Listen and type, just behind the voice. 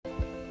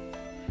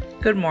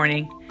Good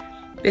morning.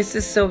 This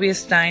is Sylvia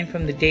Stein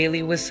from the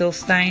Daily with Syl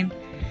Stein.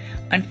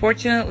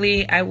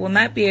 Unfortunately, I will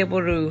not be able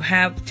to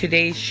have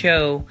today's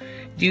show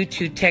due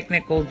to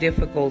technical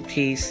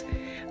difficulties.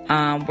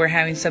 We're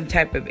having some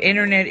type of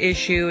internet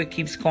issue. It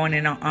keeps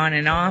going on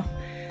and off.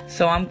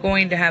 So I'm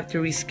going to have to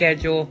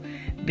reschedule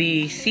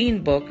the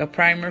scene book, a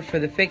primer for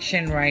the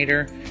fiction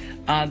writer.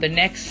 The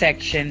next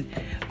section,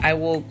 I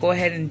will go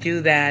ahead and do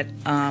that.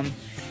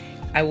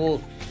 I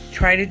will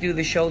try to do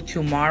the show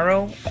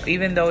tomorrow,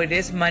 even though it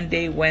is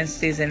Monday,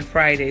 Wednesdays, and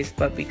Fridays.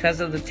 But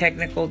because of the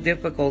technical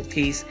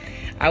difficulties,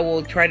 I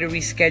will try to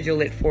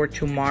reschedule it for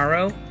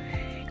tomorrow.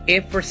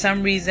 If for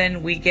some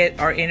reason we get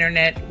our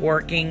internet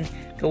working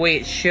the way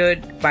it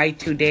should by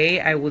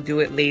today, I will do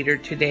it later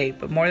today.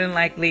 But more than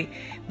likely,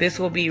 this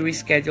will be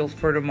rescheduled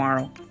for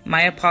tomorrow.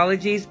 My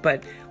apologies,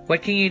 but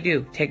what can you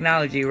do?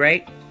 Technology,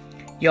 right?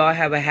 Y'all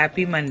have a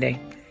happy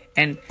Monday.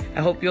 And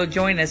I hope you'll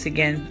join us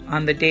again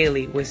on The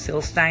Daily with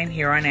Syl Stein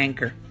here on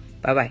Anchor.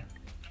 Bye-bye.